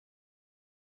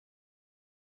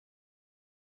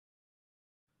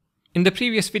In the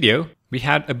previous video, we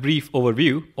had a brief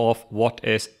overview of what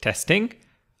is testing,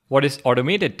 what is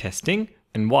automated testing,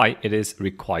 and why it is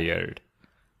required.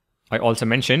 I also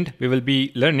mentioned we will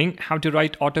be learning how to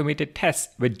write automated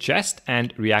tests with Jest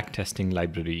and React testing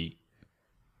library.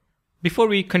 Before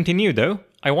we continue though,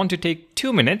 I want to take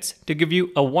 2 minutes to give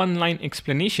you a one-line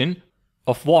explanation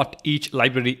of what each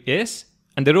library is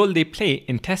and the role they play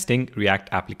in testing React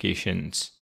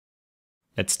applications.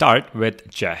 Let's start with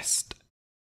Jest.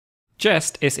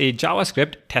 Jest is a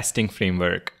JavaScript testing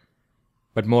framework.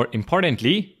 But more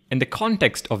importantly, in the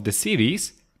context of the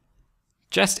series,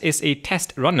 Jest is a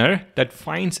test runner that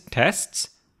finds tests,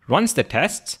 runs the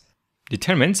tests,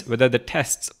 determines whether the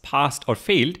tests passed or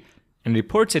failed, and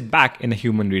reports it back in a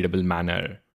human-readable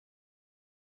manner.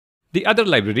 The other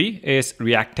library is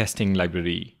React Testing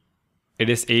Library. It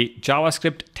is a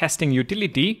JavaScript testing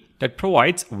utility that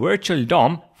provides virtual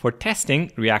DOM for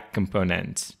testing React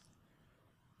components.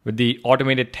 With the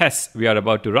automated tests we are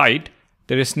about to write,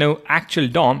 there is no actual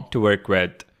DOM to work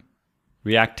with.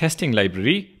 React Testing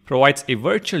Library provides a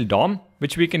virtual DOM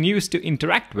which we can use to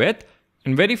interact with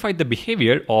and verify the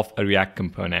behavior of a React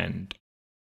component.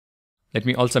 Let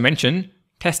me also mention,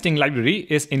 Testing Library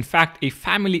is in fact a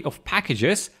family of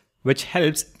packages which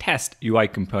helps test UI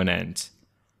components.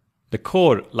 The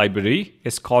core library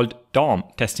is called DOM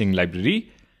Testing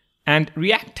Library, and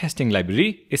React Testing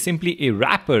Library is simply a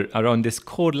wrapper around this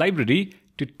core library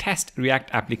to test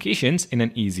React applications in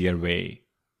an easier way.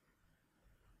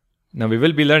 Now we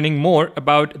will be learning more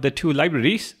about the two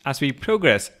libraries as we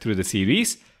progress through the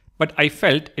series, but I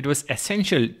felt it was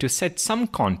essential to set some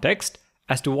context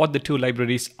as to what the two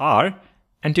libraries are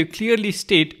and to clearly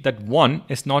state that one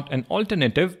is not an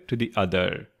alternative to the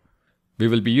other. We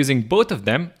will be using both of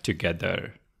them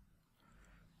together.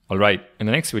 Alright, in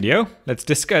the next video, let's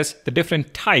discuss the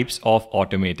different types of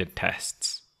automated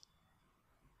tests.